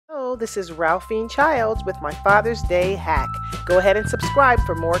Hello, this is Ralphine Childs with my Father's Day hack. Go ahead and subscribe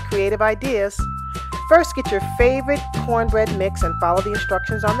for more creative ideas. First, get your favorite cornbread mix and follow the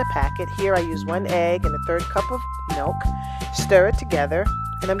instructions on the packet. Here I use 1 egg and a 1/3 cup of milk. Stir it together,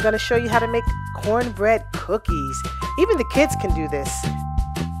 and I'm going to show you how to make cornbread cookies. Even the kids can do this.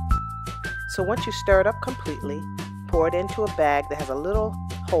 So once you stir it up completely, pour it into a bag that has a little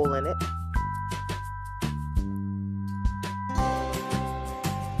hole in it.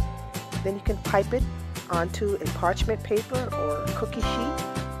 Then you can pipe it onto a parchment paper or a cookie sheet.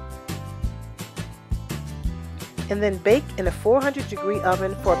 And then bake in a 400-degree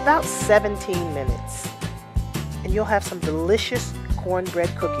oven for about 17 minutes. And you'll have some delicious cornbread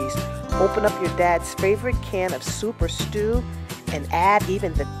cookies. Open up your dad's favorite can of soup or stew and add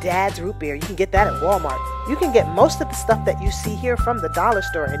even the dad's root beer. You can get that at Walmart. You can get most of the stuff that you see here from the dollar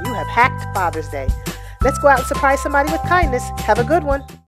store, and you have hacked Father's Day. Let's go out and surprise somebody with kindness. Have a good one.